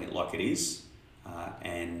telling it like it is,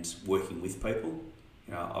 and working with people.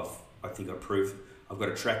 I think I've got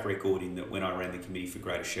a track record in that when I ran the committee for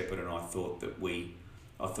Greater Shepparton, I thought that we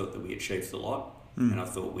achieved a lot, and I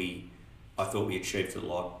thought we achieved a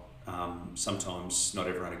lot. Sometimes not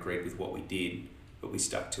everyone agreed with what we did, but we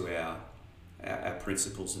stuck to our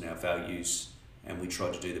principles and our values, and we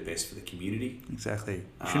tried to do the best for the community. Exactly.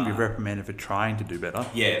 You shouldn't be reprimanded for trying to do better.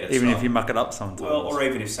 Yeah, that's even right. if you muck it up sometimes. Well, or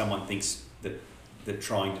even if someone thinks that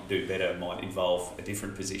trying to do better might involve a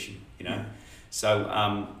different position, Yeah. So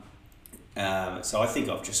I think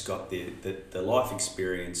I've just got the life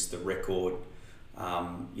experience, the record.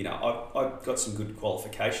 I've got some good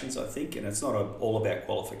qualifications, I think, and it's not all about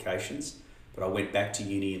qualifications, but I went back to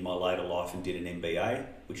uni in my later life and did an MBA,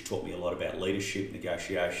 which taught me a lot about leadership,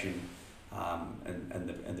 negotiation,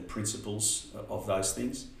 and the principles of those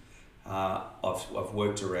things. I've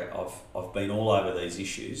worked around. I've been all over these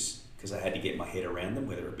issues because I had to get my head around them,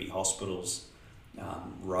 whether it be hospitals,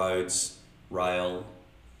 roads, rail,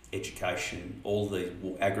 education, all the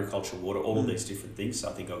agriculture, water, all of these different things. So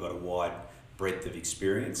I think I've got a wide breadth of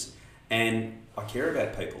experience, and I care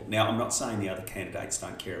about people. Now, I'm not saying the other candidates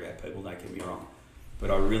don't care about people, don't get me wrong, but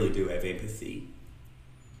I really do have empathy,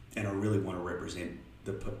 and I really want to represent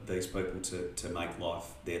these people to make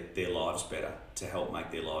their lives better, to help make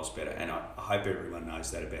their lives better, and I hope everyone knows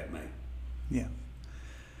that about me. Yeah.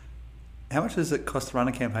 How much does it cost to run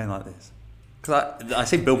a campaign like this? Because I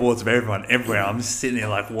see billboards of everyone everywhere. I'm just sitting there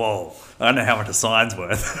like, whoa, I don't know how much a sign's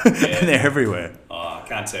worth. Yeah. And they're everywhere. I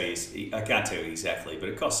can't tell you exactly, but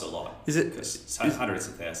it costs a lot. Is it? It's hundreds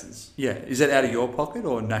of thousands. Yeah. Is that out of your pocket,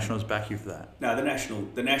 or Nationals back you for that? No, the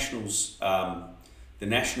Nationals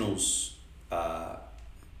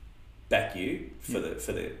back you for the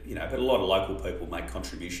but a lot of local people make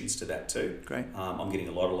contributions to that too. Great. I'm getting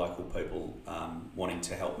a lot of local people wanting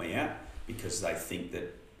to help me out because they think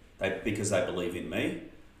that because they believe in me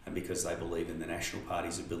and because they believe in the National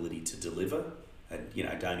Party's ability to deliver. And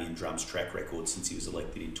Damien Drumm's track record since he was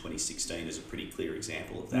elected in 2016 is a pretty clear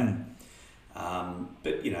example of that.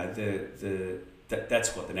 But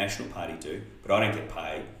that's what the National Party do. But I don't get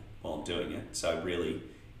paid while I'm doing it. So really,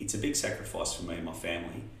 it's a big sacrifice for me and my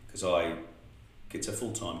family because it's a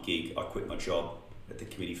full-time gig. I quit my job at the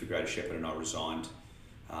Committee for Greater Shepparton and I resigned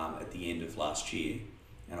at the end of last year.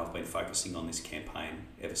 And I've been focusing on this campaign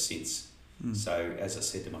ever since. So as I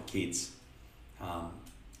said to my kids,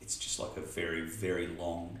 it's just like a very, very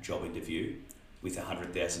long job interview with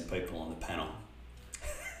 100,000 people on the panel.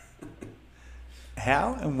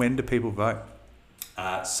 How and when do people vote?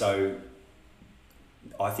 So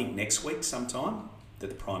I think next week sometime that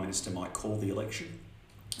the Prime Minister might call the election,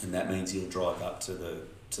 and that means he'll drive up to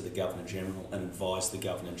the Governor-General and advise the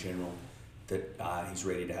Governor-General that he's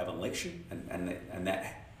ready to have an election, and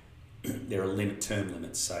that there are term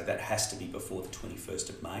limits, so that has to be before the 21st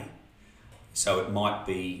of May. So it might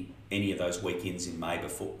be any of those weekends in May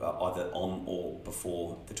before, either on or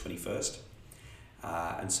before the 21st,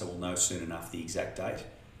 and so we'll know soon enough the exact date.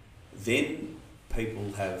 Then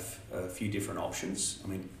people have a few different options. I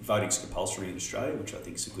mean, voting's compulsory in Australia, which I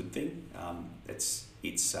think is a good thing. It's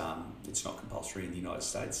not compulsory in the United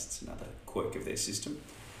States. It's another quirk of their system.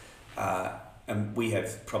 And we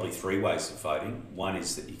have probably three ways of voting. One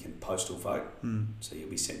is that you can postal vote, so you'll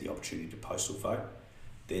be sent the opportunity to postal vote.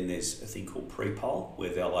 Then there's a thing called pre-poll,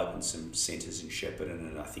 where they'll open some centres in Shepparton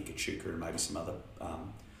and I think Echuca and maybe some other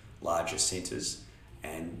larger centres,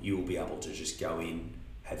 and you will be able to just go in,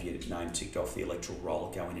 have your name ticked off the electoral roll,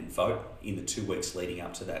 go in and vote in the 2 weeks leading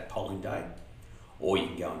up to that polling day, or you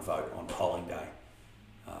can go and vote on polling day,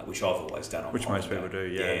 which I've always done on Which polling most people day.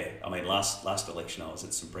 do, yeah. Yeah, I mean, last election I was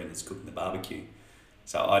at St Brendan's cooking the barbecue,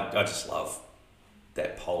 so I just love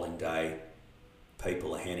that polling day.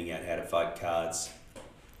 People are handing out how to vote cards.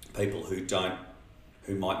 People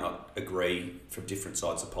who might not agree from different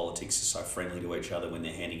sides of politics are so friendly to each other when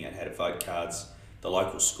they're handing out how to vote cards. The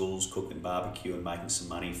local schools cooking barbecue and making some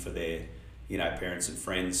money for their, parents and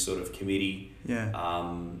friends sort of committee.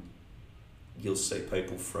 Yeah. You'll see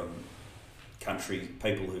people from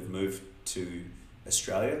people who've moved to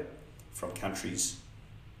Australia from countries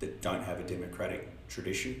that don't have a democratic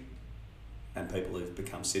tradition, and people who've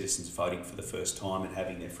become citizens voting for the first time and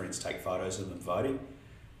having their friends take photos of them voting.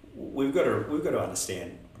 We've got to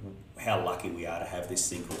understand how lucky we are to have this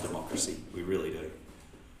thing called democracy. We really do.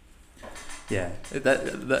 Yeah,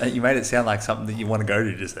 that you made it sound like something that you want to go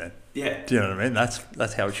to just then. Yeah. Do you know what I mean?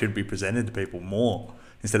 That's how it should be presented to people more,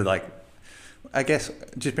 instead of like, I guess,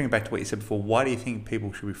 just bring it back to what you said before. Why do you think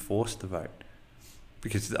people should be forced to vote?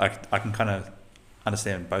 Because I can kind of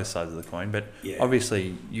understand both sides of the coin, but Yeah.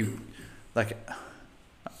 obviously like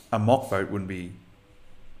a mock vote wouldn't be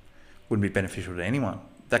beneficial to anyone.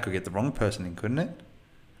 That could get the wrong person in, couldn't it?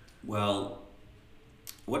 Well,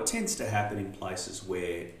 what tends to happen in places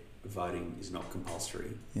where voting is not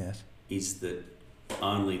compulsory Yes. is that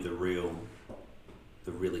only the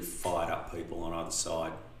really fired up people on either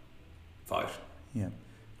side vote, Yeah.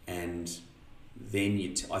 and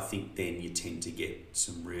then I think you tend to get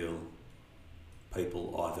some real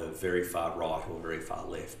people either very far right or very far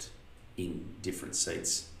left in different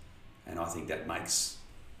seats, and I think that makes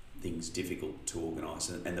things difficult to organise.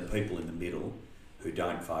 And the people in the middle who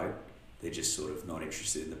don't vote, they're just sort of not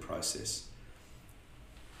interested in the process.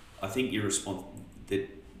 I think your response that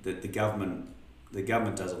the government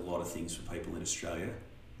does a lot of things for people in Australia.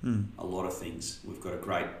 A lot of things. We've got a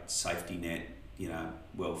great safety net,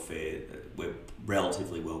 welfare. We're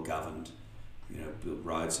relatively well governed, built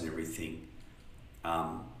roads and everything.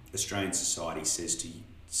 Australian society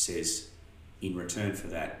says in return for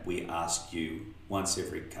that, we ask you once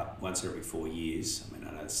every 4 years. I mean,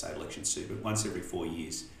 I know the state election's soon, but once every 4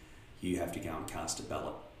 years, you have to go and cast a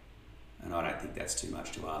ballot. And I don't think that's too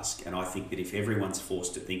much to ask. And I think that if everyone's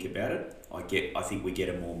forced to think about it, I think we get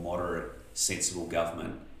a more moderate, sensible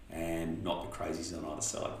government and not the crazies on either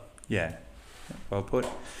side. Yeah. Well put.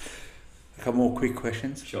 A couple more quick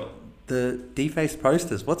questions. Sure. The defaced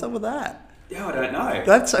posters, what's up with that? Yeah, I don't know.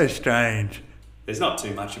 That's so strange. There's not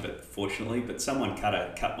too much of it, fortunately, but someone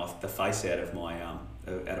cut the face out of my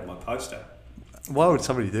poster. Why would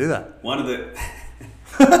somebody do that? One of the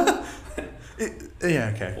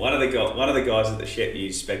Yeah, okay. one of the guys at the Shep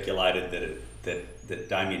News speculated that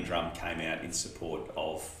Damien Drum came out in support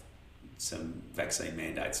of some vaccine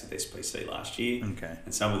mandates at SPC last year. Okay.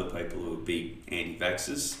 And some of the people who were big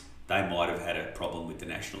anti-vaxxers, they might have had a problem with the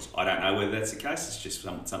Nationals. I don't know whether that's the case. It's just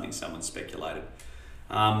something someone speculated.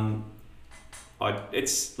 I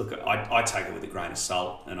take it with a grain of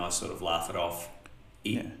salt and I sort of laugh it off.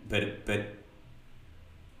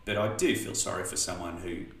 But I do feel sorry for someone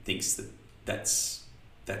who thinks that's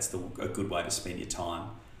a good way to spend your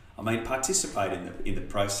time. I mean, participate in the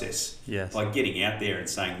process. Yes. By getting out there and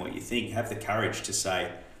saying what you think. Have the courage to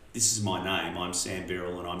say, this is my name, I'm Sam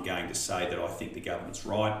Birrell, and I'm going to say that I think the government's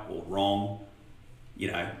right or wrong.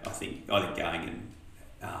 I think going and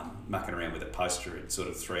mucking around with a poster at sort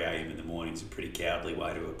of 3 a.m. in the morning is a pretty cowardly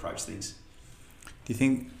way to approach things. Do you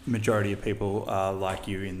think majority of people are like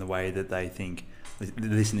you in the way that they think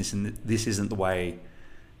this isn't the way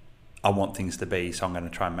I want things to be, so I'm going to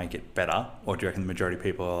try and make it better? Or do you reckon the majority of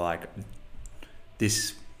people are like, I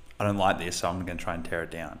don't like this, so I'm going to try and tear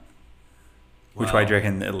it down? Which way do you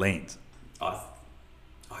reckon it leans? I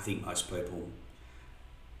think most people.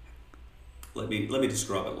 Let me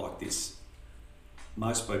describe it like this.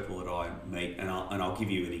 Most people that I meet, and I'll give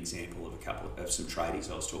you an example of some tradies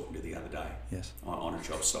I was talking to the other day. Yes. On a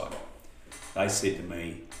job site. They said to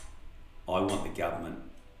me, I want the government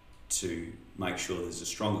to make sure there's a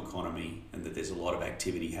strong economy and that there's a lot of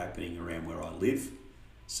activity happening around where I live,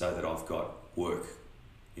 so that I've got work.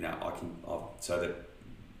 I'm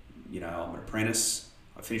an apprentice.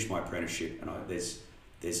 I finished my apprenticeship, and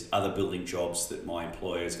there's other building jobs that my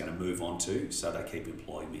employer is going to move on to, so they keep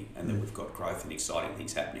employing me, and then we've got growth and exciting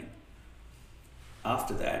things happening.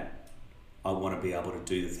 After that, I want to be able to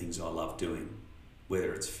do the things I love doing,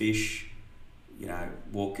 whether it's fish,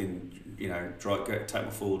 walk and go take my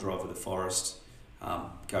 4-wheel drive to the forest,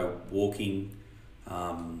 go walking,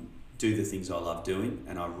 do the things I love doing,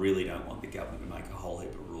 and I really don't want the government to make a whole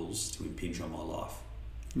heap of rules to impinge on my life.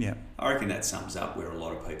 Yeah. I reckon that sums up where a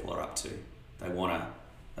lot of people are up to. They want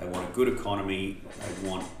a good economy.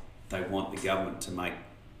 They want the government to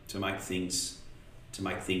make things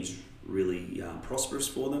really prosperous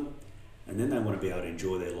for them, and then they want to be able to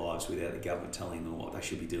enjoy their lives without the government telling them what they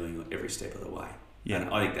should be doing every step of the way. Yeah.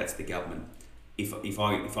 And I think that's the government. If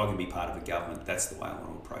I can be part of a government, that's the way I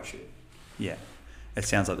want to approach it. Yeah. It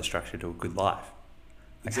sounds like the structure to a good life.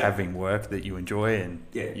 Like Exactly. having work that you enjoy and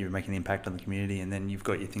Yeah. you're making an impact on the community, and then you've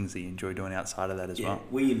got your things that you enjoy doing outside of that as well.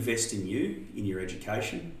 We invest in you, in your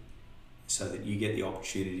education, so that you get the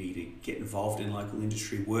opportunity to get involved in local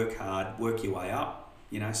industry, work hard, work your way up.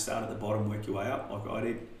 Start at the bottom, work your way up like I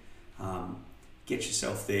did. Get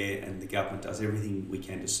yourself there, and the government does everything we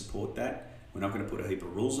can to support that. We're not going to put a heap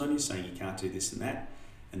of rules on you saying you can't do this and that.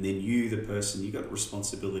 And then you, the person, you've got the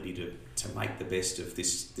responsibility to make the best of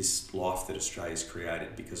this life that Australia's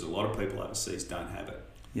created, because a lot of people overseas don't have it.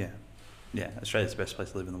 Yeah. Yeah. Australia's the best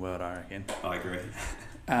place to live in the world, I reckon. I agree.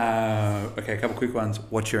 Okay, a couple quick ones.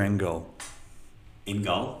 What's your end goal? End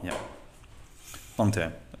goal? Yeah. Long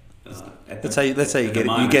term. Let's say you get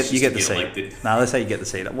the seat. Elected. No, let's say you get the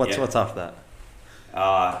seat. What's after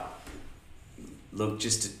that? Look,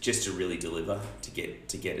 just to really deliver, to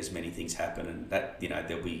get as many things happen, and that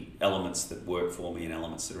there'll be elements that work for me and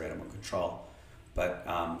elements that are out of my control, but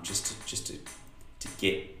just to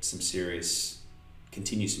get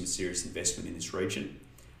continue some serious investment in this region,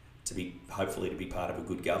 hopefully to be part of a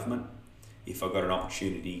good government. If I got an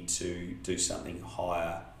opportunity to do something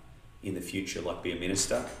higher in the future, like be a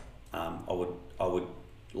minister, I would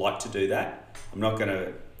like to do that. I'm not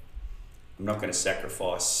going to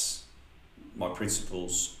sacrifice my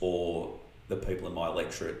principles or the people in my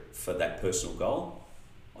electorate for that personal goal.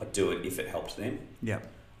 I'd do it if it helped them. Yeah.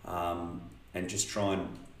 And just try and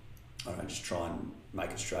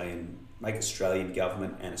make Australian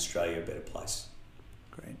government and Australia a better place.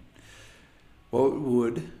 Great. What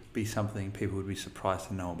would be something people would be surprised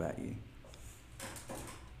to know about you?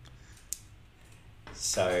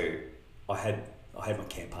 So I had my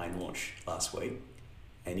campaign launch last week,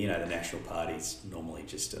 and the National Party's normally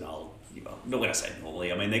just an old, not when I say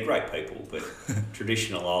normally, I mean they're great people, but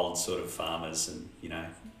traditional old sort of farmers, and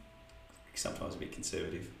sometimes a bit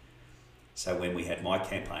conservative. So when we had my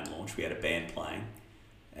campaign launch, we had a band playing,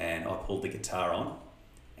 and I pulled the guitar on,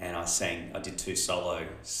 and I did two solo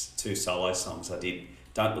songs. I did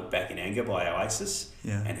Don't Look Back in Anger by Oasis,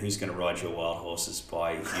 and Who's Gonna Ride Your Wild Horses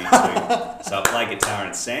by U2. So I played guitar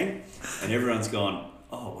and sang, and everyone's gone,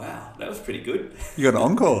 oh wow, that was pretty good. You got an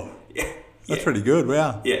encore? Yeah. That's pretty good,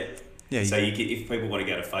 wow. Yeah. Yeah. So if people want to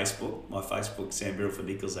go to Facebook, my Facebook, Sam Birrell for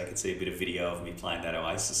Nichols, they can see a bit of video of me playing that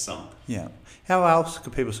Oasis song. Yeah. How else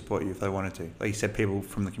could people support you if they wanted to? Like you said, people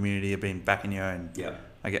from the community have been backing you and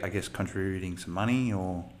I guess contributing some money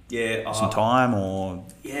or some time or...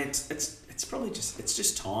 Yeah, it's probably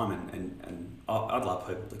just time and I'd love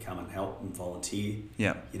people to come and help and volunteer.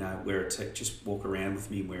 Yeah. Just walk around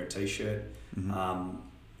with me and wear a T-shirt. Mm-hmm.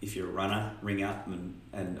 If you're a runner, ring up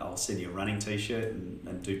and I'll send you a running T-shirt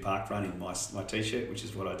and do park run in my T-shirt, which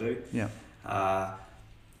is what I do. Yeah.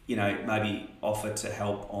 Maybe offer to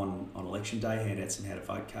help on election day, hand out some how to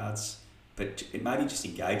vote cards, but maybe just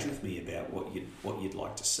engage with me about what you'd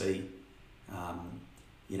like to see.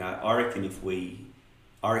 I reckon if we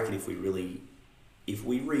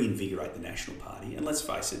reinvigorate the National Party, and let's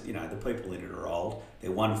face it, the people in it are old,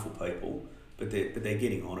 they're wonderful people, but they're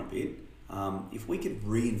getting on a bit. If we could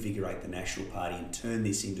reinvigorate the National Party and turn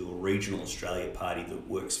this into a regional Australia party that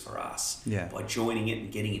works for us, by joining it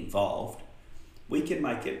and getting involved, we can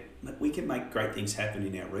make great things happen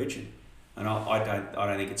in our region. And I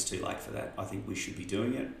don't think it's too late for that. I think we should be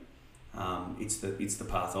doing it. It's the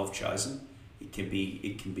path I've chosen. It can be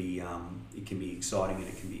exciting and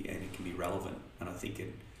it can be relevant. And I think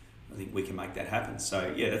we can make that happen.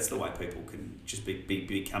 So that's the way people can just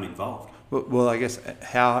become involved. Well, I guess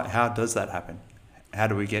how does that happen? How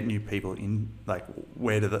do we get new people in? Like,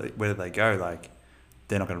 where do they go? Like,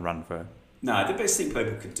 they're not going to run for. No, the best thing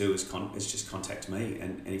people could do is just contact me.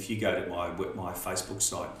 And if you go to my Facebook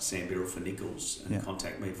site, Sam Birrell for Nichols, and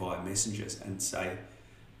contact me via messengers and say,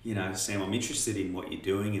 Sam, I'm interested in what you're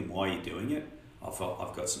doing and why you're doing it. I've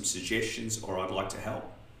got some suggestions, or I'd like to help.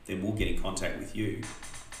 Then we'll get in contact with you,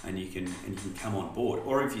 and you can come on board.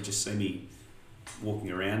 Or if you just see me walking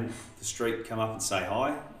around the street, come up and say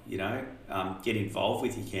hi. Get involved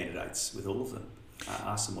with your candidates, with all of them.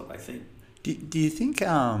 Ask them what they think. Do you think?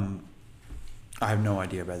 I have no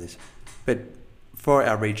idea about this, but for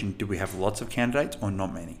our region, do we have lots of candidates or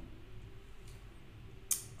not many?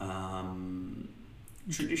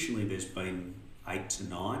 Traditionally, there's been 8 to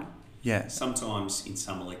 9. Yeah. Sometimes in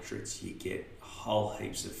some electorates you get whole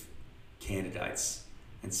heaps of candidates,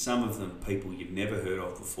 and some of them people you've never heard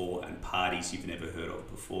of before, and parties you've never heard of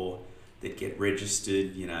before that get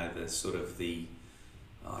registered. You know, I don't know,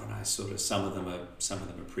 sort of some of them are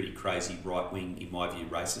pretty crazy right wing, in my view,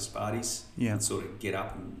 racist parties. Yeah. That sort of get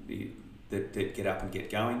up and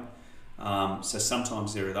get going. So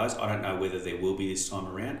sometimes there are those. I don't know whether there will be this time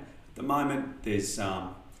around. At the moment, there's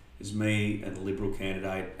me and the Liberal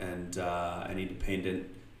candidate and an independent,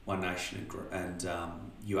 One Nation and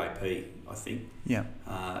UAP, I think. Yeah.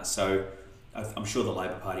 So I'm sure the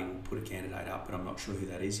Labor Party will put a candidate up, but I'm not sure who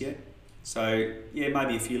that is yet. So yeah,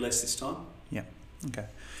 maybe a few less this time. Yeah. Okay.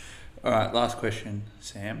 All right. Last question,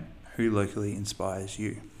 Sam. Who locally inspires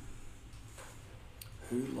you?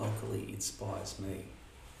 Who locally inspires me?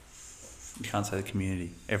 You can't say the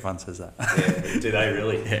community. Everyone says that. Yeah, do they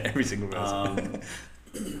really? Yeah, every single person.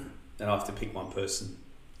 And I have to pick one person.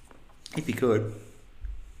 If you could.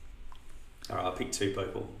 All right, I'll pick two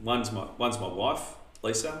people. One's my wife,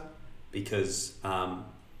 Lisa, because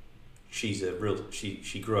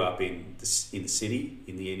she grew up in the city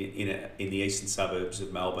in the eastern suburbs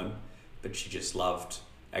of Melbourne, but she just loved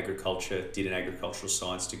agriculture. Did an agricultural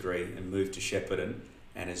science degree and moved to Shepparton,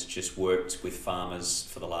 and has just worked with farmers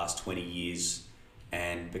for the last 20 years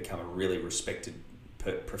and become a really respected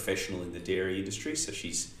professional in the dairy industry. So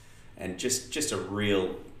she's just a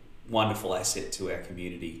real wonderful asset to our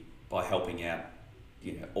community by helping out,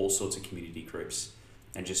 all sorts of community groups,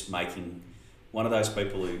 and just making one of those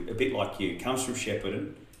people who, a bit like you, comes from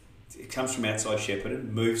Shepparton, comes from outside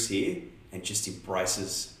Shepparton, moves here, and just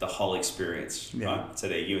embraces the whole experience. Yeah. Right? So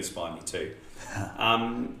there, you inspire me too.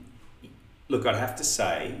 Look, I'd have to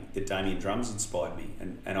say that Damien Drum's inspired me,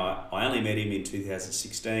 and I only met him in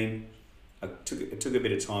 2016. It took a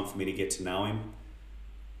bit of time for me to get to know him.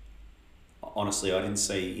 Honestly, in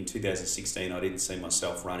 2016, I didn't see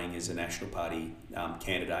myself running as a National Party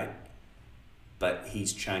candidate, but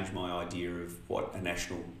he's changed my idea of what a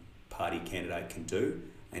National Party candidate can do,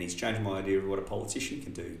 and he's changed my idea of what a politician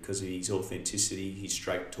can do because of his authenticity, his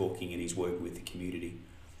straight talking, and his working with the community.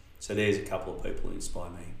 So there's a couple of people who inspire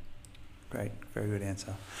me. Great, very good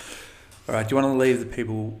answer. All right, do you want to leave the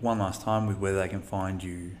people one last time with where they can find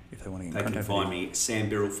you if they want to get in contact with you? They can find me Sam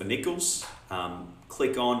Birrell for Nichols.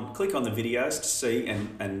 Click on the videos to see,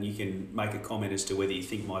 and you can make a comment as to whether you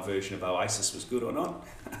think my version of Oasis was good or not.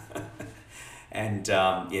 And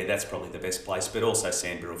that's probably the best place. But also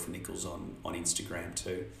Sam Birrell for Nichols on Instagram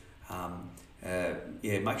too.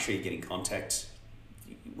 Make sure you get in contact.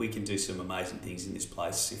 We can do some amazing things in this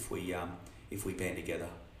place if we band together.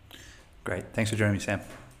 Great. Thanks for joining me, Sam.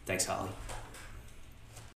 Thanks, Harley.